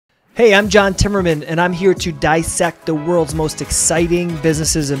Hey, I'm John Timmerman, and I'm here to dissect the world's most exciting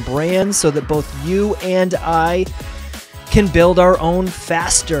businesses and brands so that both you and I can build our own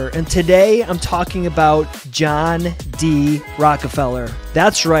faster. And today I'm talking about John D. Rockefeller.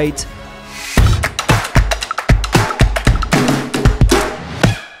 That's right.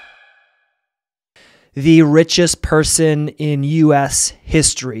 The richest person in U.S.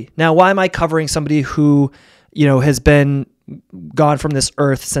 history. Now, why am I covering somebody who, has been gone from this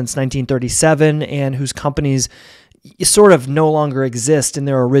earth since 1937 and whose companies sort of no longer exist in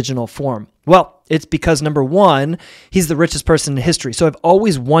their original form? Well, it's because number one, he's the richest person in history. So I've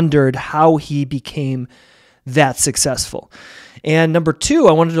always wondered how he became that successful. And number two,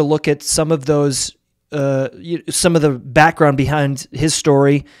 I wanted to look at some of those, some of the background behind his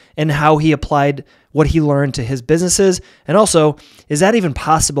story and how he applied what he learned to his businesses. And also, is that even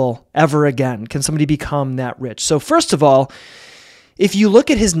possible ever again? Can somebody become that rich? So first of all, if you look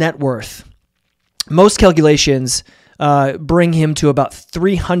at his net worth, most calculations bring him to about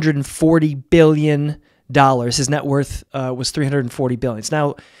 $340 billion. His net worth was $340 billion.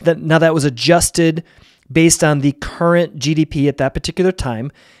 Now that was adjusted based on the current GDP at that particular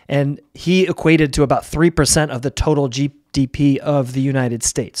time, and he equated to about 3% of the total GDP of the United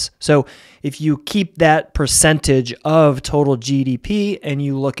States. So if you keep that percentage of total GDP and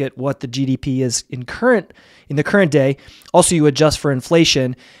you look at what the GDP is in the current day, also you adjust for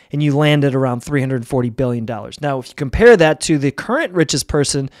inflation and you land at around $340 billion. Now, if you compare that to the current richest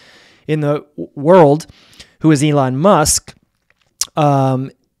person in the world, who is Elon Musk,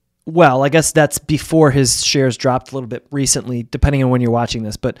 well, I guess that's before his shares dropped a little bit recently, depending on when you're watching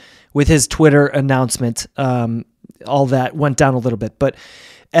this. But with his Twitter announcement, all that went down a little bit. But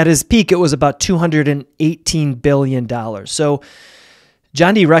at his peak, it was about $218 billion. So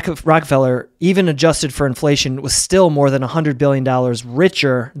John D. Rockefeller, even adjusted for inflation, was still more than $100 billion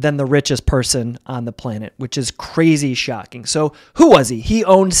richer than the richest person on the planet, which is crazy shocking. So who was he? He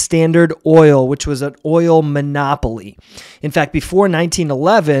owned Standard Oil, which was an oil monopoly. In fact, before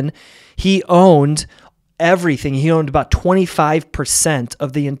 1911, he owned everything. He owned about 25%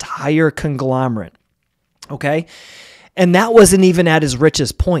 of the entire conglomerate. Okay? And that wasn't even at his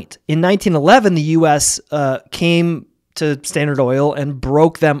richest point. In 1911, the U.S. came to Standard Oil and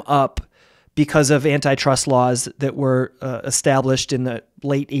broke them up because of antitrust laws that were established in the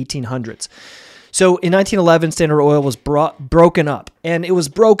late 1800s. So in 1911, Standard Oil was broken up, and it was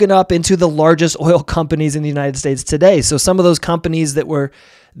broken up into the largest oil companies in the United States today. So some of those companies that were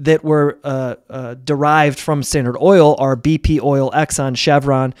derived from Standard Oil are BP Oil, Exxon,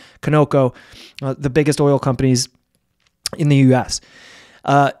 Chevron, Conoco, the biggest oil companies in the U.S.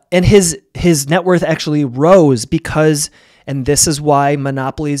 And his net worth actually rose because, and this is why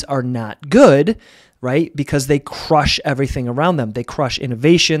monopolies are not good, right? Because they crush everything around them. They crush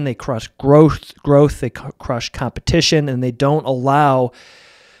innovation, they crush growth, they crush competition, and they don't allow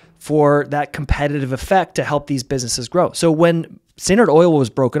for that competitive effect to help these businesses grow. So when Standard Oil was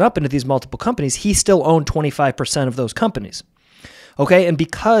broken up into these multiple companies, he still owned 25% of those companies. Okay, and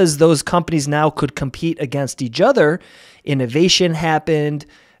because those companies now could compete against each other, innovation happened,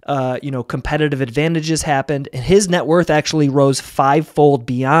 competitive advantages happened, and his net worth actually rose fivefold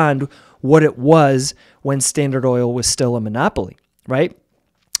beyond what it was when Standard Oil was still a monopoly, right?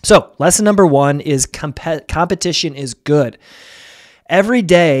 So lesson number one is competition is good. Every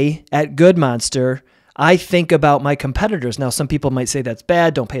day at Good Monster, I think about my competitors. Now, some people might say that's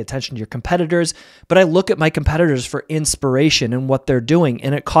bad. Don't pay attention to your competitors. But I look at my competitors for inspiration and what they're doing.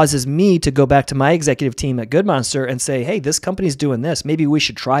 And it causes me to go back to my executive team at Good Monster and say, hey, this company's doing this. Maybe we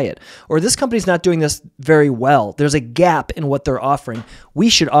should try it. Or this company's not doing this very well. There's a gap in what they're offering. We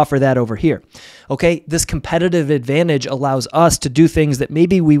should offer that over here. Okay? This competitive advantage allows us to do things that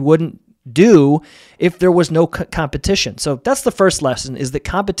maybe we wouldn't do if there was no competition. So that's the first lesson, is that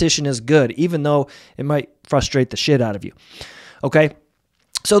competition is good, even though it might frustrate the shit out of you. Okay?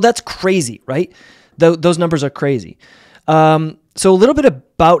 So that's crazy, right? Those numbers are crazy. So a little bit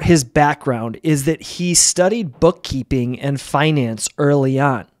about his background is that he studied bookkeeping and finance early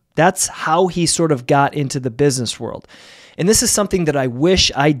on. That's how he sort of got into the business world. And this is something that I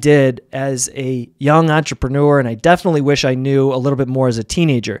wish I did as a young entrepreneur, and I definitely wish I knew a little bit more as a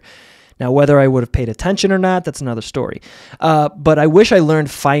teenager. Now, whether I would have paid attention or not, that's another story. But I wish I learned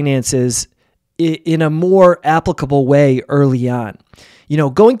finances in a more applicable way early on.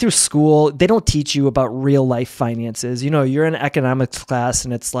 Going through school, they don't teach you about real life finances. You're in economics class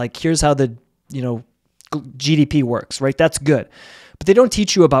and it's like, here's how the, GDP works, right? That's good. But they don't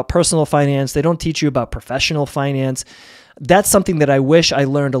teach you about personal finance. They don't teach you about professional finance. That's something that I wish I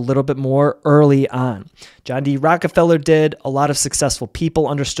learned a little bit more early on. John D. Rockefeller did. A lot of successful people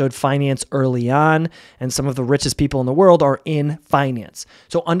understood finance early on, and some of the richest people in the world are in finance.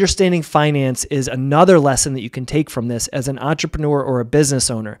 So understanding finance is another lesson that you can take from this as an entrepreneur or a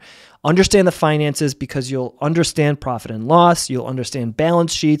business owner. Understand the finances because you'll understand profit and loss, you'll understand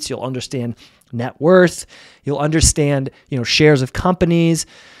balance sheets, you'll understand net worth, you'll understand, shares of companies,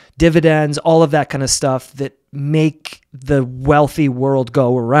 dividends, all of that kind of stuff that make the wealthy world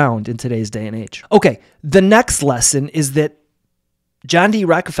go around in today's day and age. Okay, the next lesson is that John D.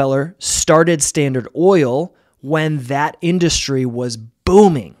 Rockefeller started Standard Oil when that industry was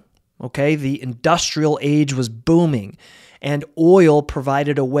booming. Okay, the industrial age was booming, and oil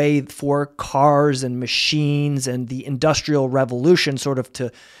provided a way for cars and machines and the industrial revolution sort of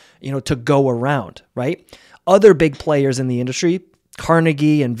to go around, right? Other big players in the industry,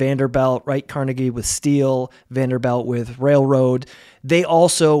 Carnegie and Vanderbilt, right? Carnegie with steel, Vanderbilt with railroad. They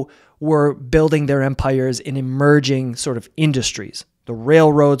also were building their empires in emerging sort of industries. The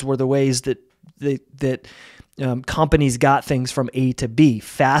railroads were the ways that companies got things from A to B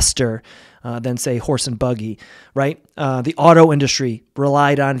faster than, say, horse and buggy, right? The auto industry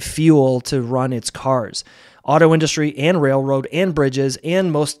relied on fuel to run its cars. Auto industry and railroad and bridges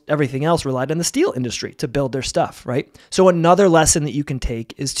and most everything else relied on the steel industry to build their stuff, right? So another lesson that you can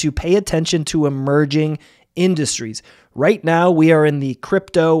take is to pay attention to emerging industries. Right now, we are in the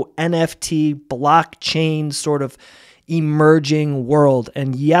crypto, NFT, blockchain sort of emerging world.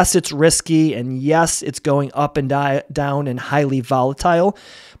 And yes, it's risky, and yes, it's going up and down and highly volatile,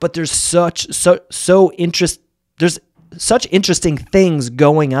 but there's such interesting things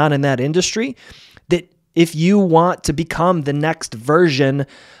going on in that industry that if you want to become the next version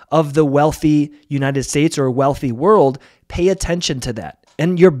of the wealthy United States or wealthy world, pay attention to that.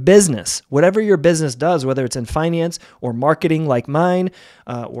 And your business, whatever your business does, whether it's in finance or marketing like mine,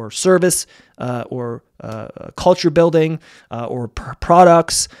 or service, or culture building, or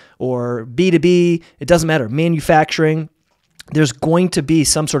products, or B2B, it doesn't matter, manufacturing, there's going to be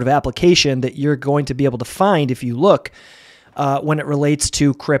some sort of application that you're going to be able to find if you look when it relates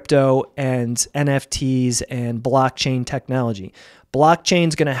to crypto and NFTs and blockchain technology. Blockchain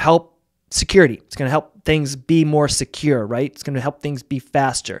is going to help security. It's going to help things be more secure, right? It's going to help things be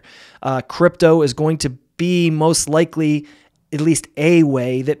faster. Crypto is going to be most likely at least a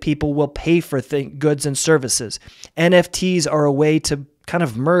way that people will pay for goods and services. NFTs are a way to kind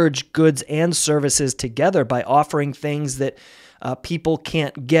of merge goods and services together by offering things that people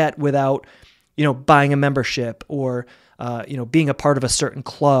can't get without, buying a membership or being a part of a certain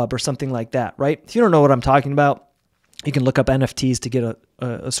club or something like that, right? If you don't know what I'm talking about, you can look up NFTs to get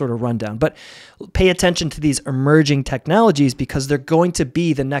a sort of rundown. But pay attention to these emerging technologies because they're going to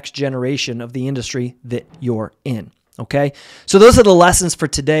be the next generation of the industry that you're in. Okay, so those are the lessons for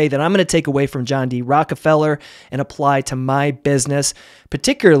today that I'm going to take away from John D. Rockefeller and apply to my business.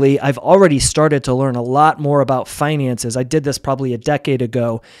 Particularly, I've already started to learn a lot more about finances. I did this probably a decade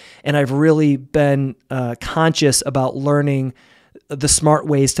ago, and I've really been conscious about learning the smart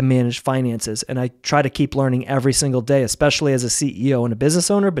ways to manage finances. And I try to keep learning every single day, especially as a CEO and a business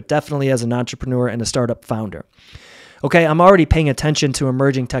owner, but definitely as an entrepreneur and a startup founder. Okay, I'm already paying attention to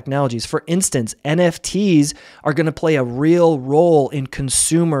emerging technologies. For instance, NFTs are going to play a real role in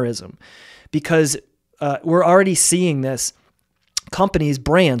consumerism because we're already seeing this. Companies,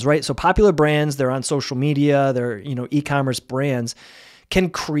 brands, right? So popular brands, they're on social media, they're, e-commerce brands,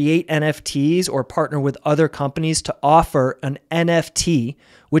 can create NFTs or partner with other companies to offer an NFT,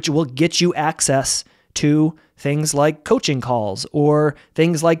 which will get you access to things like coaching calls or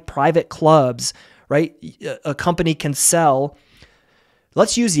things like private clubs, right? A company can sell,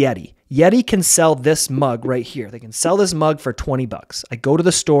 let's use Yeti. Yeti can sell this mug right here. They can sell this mug for $20. I go to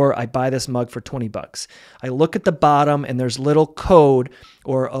the store, I buy this mug for $20. I look at the bottom and there's a little code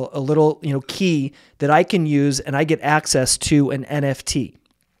or a little, key that I can use and I get access to an NFT,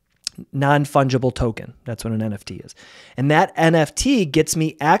 non-fungible token. That's what an NFT is. And that NFT gets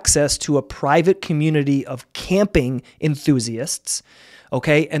me access to a private community of camping enthusiasts.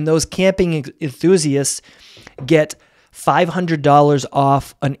 Okay, and those camping enthusiasts get $500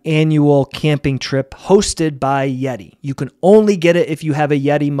 off an annual camping trip hosted by Yeti. You can only get it if you have a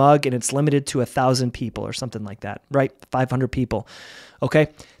Yeti mug and it's limited to 1,000 people or something like that, right? 500 people. Okay,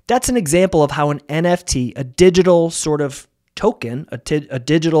 that's an example of how an NFT, a digital sort of token, a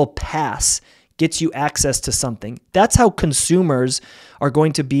digital pass, gets you access to something. That's how consumers are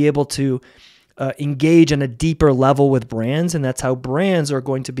going to be able to engage on a deeper level with brands, and that's how brands are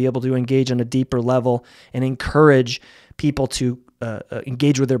going to be able to engage on a deeper level and encourage people to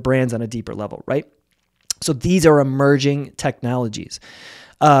engage with their brands on a deeper level, right? So these are emerging technologies.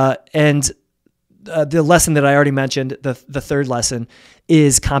 And the lesson that I already mentioned, the third lesson,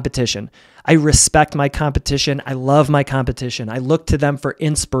 is competition. I respect my competition. I love my competition. I look to them for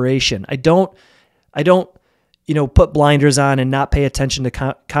inspiration. I don't, put blinders on and not pay attention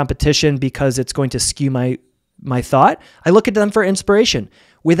to competition because it's going to skew my thought. I look at them for inspiration.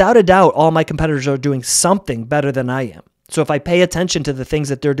 Without a doubt, all my competitors are doing something better than I am. So if I pay attention to the things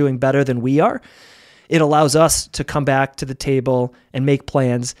that they're doing better than we are, it allows us to come back to the table and make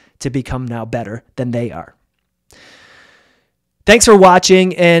plans to become now better than they are. Thanks for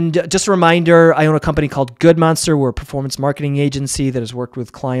watching. And just a reminder, I own a company called Good Monster. We're a performance marketing agency that has worked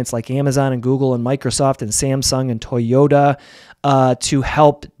with clients like Amazon and Google and Microsoft and Samsung and Toyota to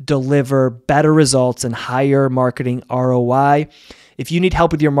help deliver better results and higher marketing ROI. If you need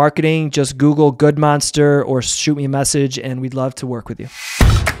help with your marketing, just Google Good Monster or shoot me a message, and we'd love to work with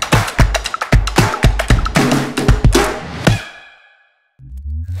you.